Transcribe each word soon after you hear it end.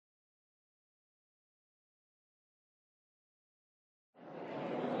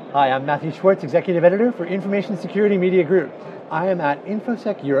Hi, I'm Matthew Schwartz, Executive Editor for Information Security Media Group. I am at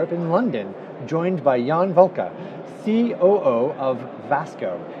InfoSec Europe in London, joined by Jan Volka, COO of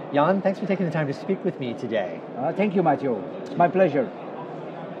Vasco. Jan, thanks for taking the time to speak with me today. Thank you, Matthew. It's my pleasure.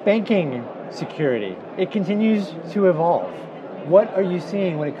 Banking security, it continues to evolve. What are you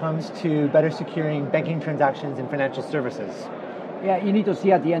seeing when it comes to better securing banking transactions and financial services? Yeah, you need to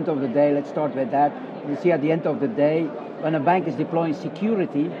see at the end of the day, let's start with that. You see at the end of the day, when a bank is deploying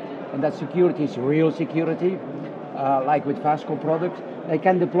security, and that security is real security, like with Vasco products, they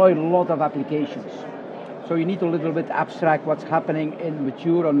can deploy a lot of applications. So you need to a little bit abstract what's happening in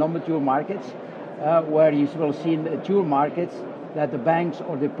mature or non-mature markets, where you will see in mature markets that the banks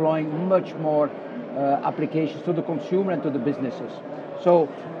are deploying much more applications to the consumer and to the businesses. So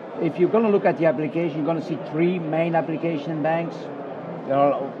if you're going to look at the application, you're going to see three main application banks.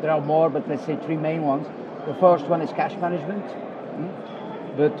 There are more, but let's say three main ones. The first one is cash management,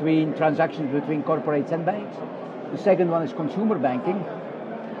 between transactions between corporates and banks. The second one is consumer banking.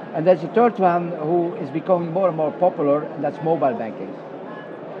 And there's a third one who is becoming more and more popular, and that's mobile banking.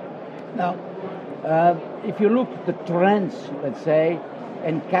 Now, if you look at the trends, let's say,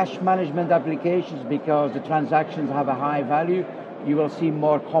 in cash management applications, because the transactions have a high value, you will see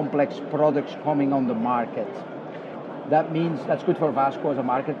more complex products coming on the market. That means that's good for Vasco as a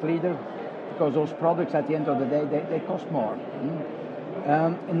market leader, because those products at the end of the day, they cost more.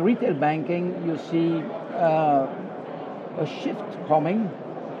 In retail banking, you see a shift coming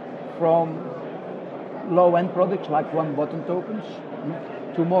from low-end products like one-button tokens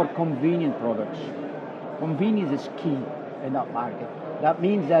to more convenient products. Convenience is key in that market. That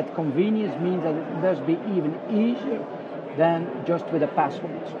means that convenience means that it must be even easier than just with a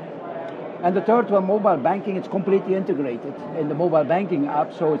password. And the third one, mobile banking, it's completely integrated in the mobile banking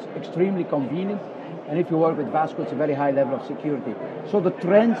app, so it's extremely convenient. And if you work with Vasco, it's a very high level of security. So the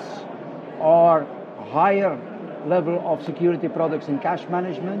trends are higher level of security products in cash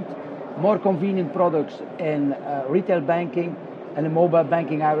management, more convenient products in retail banking, and in mobile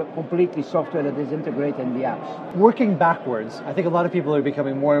banking are completely software that is integrated in the apps. Working backwards, I think a lot of people are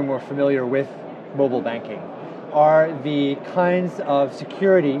becoming more and more familiar with mobile banking. Are the kinds of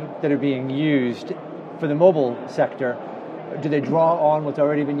security that are being used for the mobile sector, do they draw on what's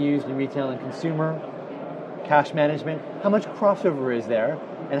already been used in retail and consumer, cash management? How much crossover is there,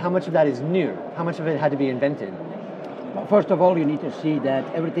 and how much of that is new? How much of it had to be invented? Well, first of all, you need to see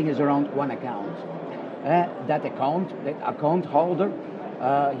that everything is around one account. That account holder,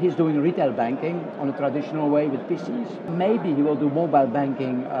 he's doing retail banking on a traditional way with PCs. Maybe he will do mobile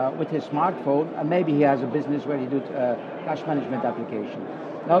banking with his smartphone, and maybe he has a business where he does cash management application.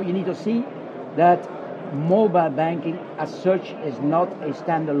 Now you need to see that mobile banking as such is not a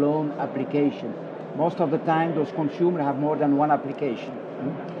standalone application. Most of the time those consumers have more than one application.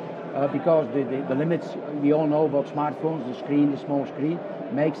 Because the limits, we all know about smartphones, the screen, the small screen,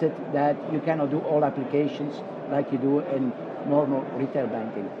 makes it that you cannot do all applications like you do in normal retail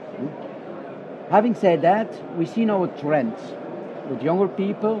banking. Having said that, we see now a trend with younger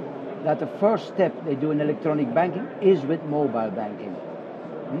people that the first step they do in electronic banking is with mobile banking.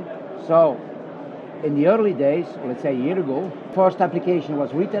 So, in the early days, let's say a year ago, first application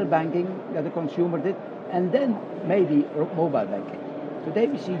was retail banking that the consumer did, and then maybe mobile banking. Today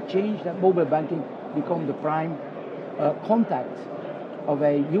we see change that mobile banking become the prime contact of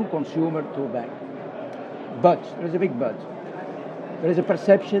a new consumer to a bank. But, there is a big but. There is a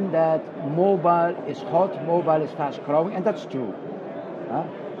perception that mobile is hot, mobile is fast growing, and that's true.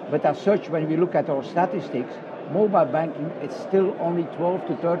 But as such, when we look at our statistics, mobile banking is still only 12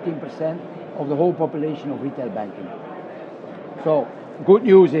 to 13% of the whole population of retail banking. So, good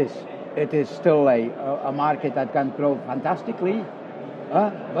news is, it is still a market that can grow fantastically,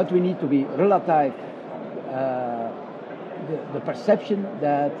 but we need to be relative the perception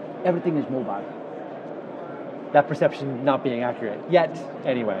that everything is mobile. That perception not being accurate yet,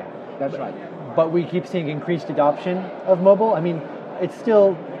 anyway. That's right. But we keep seeing increased adoption of mobile. I mean, it's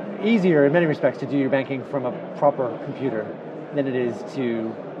still easier in many respects to do your banking from a proper computer than it is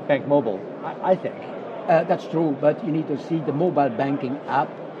to bank mobile, I think. That's true, but you need to see the mobile banking app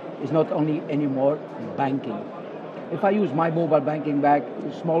is not only anymore banking. If I use my mobile banking back,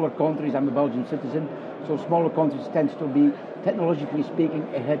 smaller countries, I'm a Belgian citizen, so smaller countries tend to be, technologically speaking,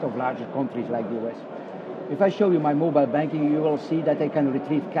 ahead of larger countries like the US. If I show you my mobile banking, you will see that I can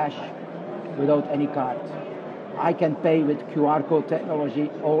retrieve cash without any card. I can pay with QR code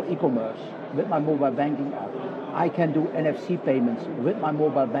technology or e-commerce with my mobile banking app. I can do NFC payments with my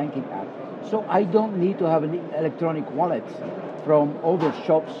mobile banking app. So I don't need to have an electronic wallet from other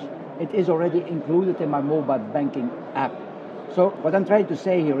shops. It is already included in my mobile banking app. So what I'm trying to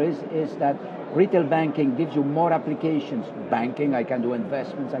say here is that retail banking gives you more applications. Banking, I can do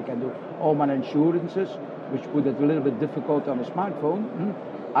investments, I can do home and insurances, which put it a little bit difficult on a smartphone.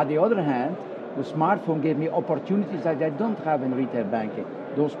 On the other hand, the smartphone gave me opportunities that I don't have in retail banking.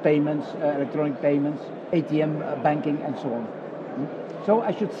 Those payments, electronic payments, ATM banking, and so on. So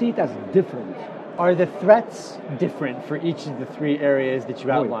I should see it as different. Are the threats different for each of the three areas that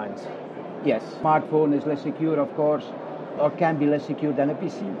you outlined? Yes. Smartphone is less secure, of course, or can be less secure than a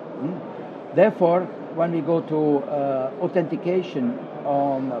PC. Therefore, when we go to authentication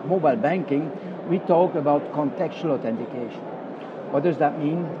on mobile banking, we talk about contextual authentication. What does that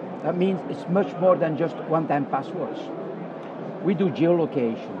mean? That means it's much more than just one-time passwords. We do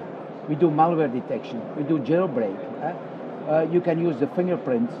geolocation, we do malware detection, we do jailbreak. You can use the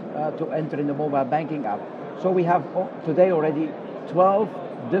fingerprint to enter in the mobile banking app. So we have today already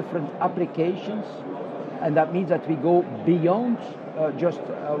 12 different applications, and that means that we go beyond just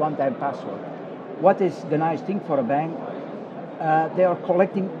a one-time password. What is the nice thing for a bank? They are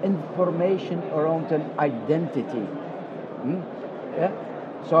collecting information around an identity. Yeah?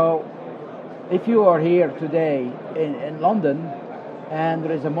 So if you are here today in London and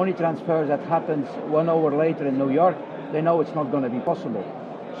there is a money transfer that happens 1 hour later in New York, they know it's not going to be possible.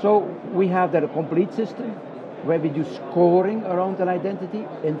 So we have that complete system where we do scoring around an identity,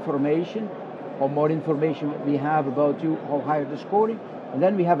 information, how more information we have about you, how higher the scoring. And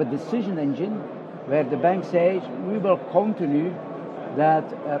then we have a decision engine where the bank says we will continue that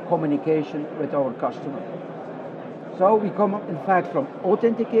communication with our customer. So we come up, in fact, from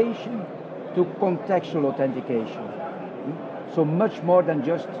authentication to contextual authentication. So much more than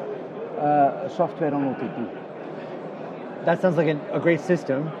just software on OTP. That sounds like a great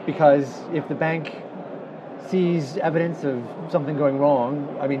system, because if the bank sees evidence of something going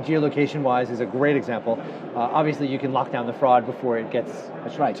wrong, I mean, geolocation-wise is a great example. Obviously, you can lock down the fraud before it gets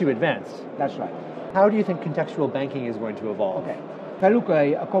too advanced. That's right. How do you think contextual banking is going to evolve? Okay. If I look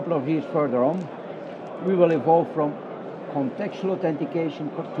a couple of years further on, we will evolve from contextual authentication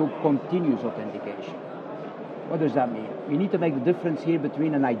to continuous authentication. What does that mean? We need to make the difference here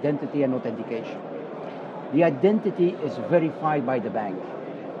between an identity and authentication. The identity is verified by the bank.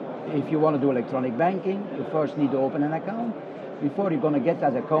 If you want to do electronic banking, you first need to open an account. Before you're going to get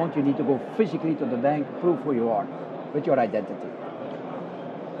that account, you need to go physically to the bank, prove who you are with your identity.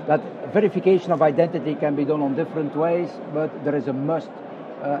 That verification of identity can be done on different ways, but there is a must.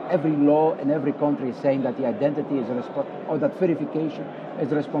 Every law in every country is saying that the identity is or that verification is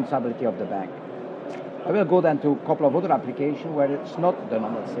the responsibility of the bank. I will go then to a couple of other applications where it's not done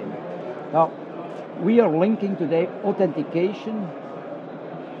on that same way. Now, we are linking today authentication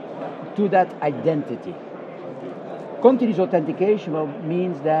to that identity. Continuous authentication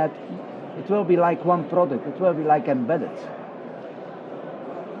means that it will be like one product, it will be like embedded.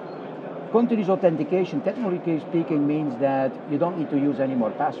 Continuous authentication, technically speaking, means that you don't need to use any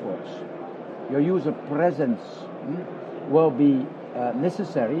more passwords. Your user presence will be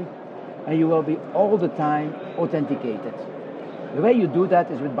necessary, and you will be all the time authenticated. The way you do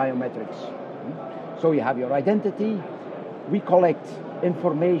that is with biometrics. So you have your identity, we collect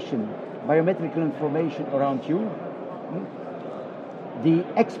information, biometrical information around you. The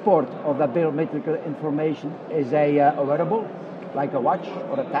export of that biometrical information is a wearable, like a watch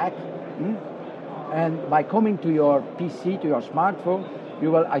or a tag. And by coming to your PC, to your smartphone, you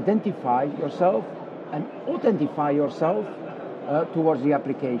will identify yourself and authentify yourself towards the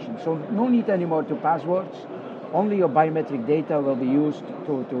application. So no need anymore to passwords. Only your biometric data will be used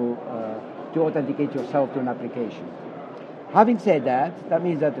to authenticate yourself to an application. Having said that, that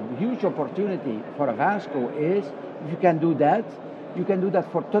means that a huge opportunity for Avasco is, if you can do that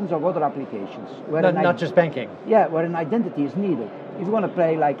for tons of other applications. Not just banking. Yeah, where an identity is needed. If you want to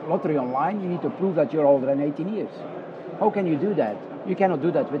play like lottery online, you need to prove that you're older than 18 years. How can you do that? You cannot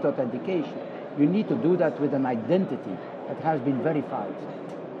do that with authentication. You need to do that with an identity that has been verified.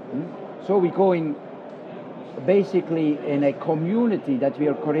 So we're going basically in a community that we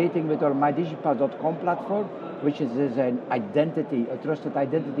are creating with our mydigipass.com platform, which is an identity, a trusted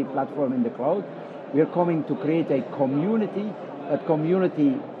identity platform in the cloud. We are coming to create a community. That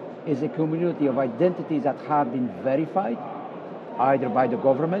community is a community of identities that have been verified, either by the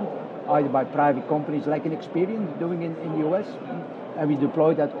government, either by private companies like Experian doing in the US, and we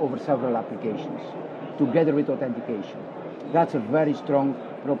deploy that over several applications together with authentication. That's a very strong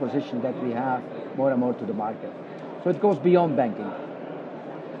proposition that we have more and more to the market. So it goes beyond banking.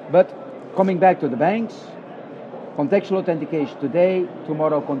 But coming back to the banks, contextual authentication today,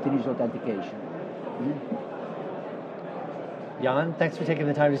 tomorrow continuous authentication. Jan, thanks for taking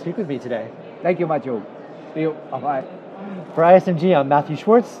the time to speak with me today. Thank you, Matthew. See you. Bye-bye. For ISMG, I'm Matthew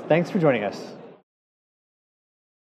Schwartz. Thanks for joining us.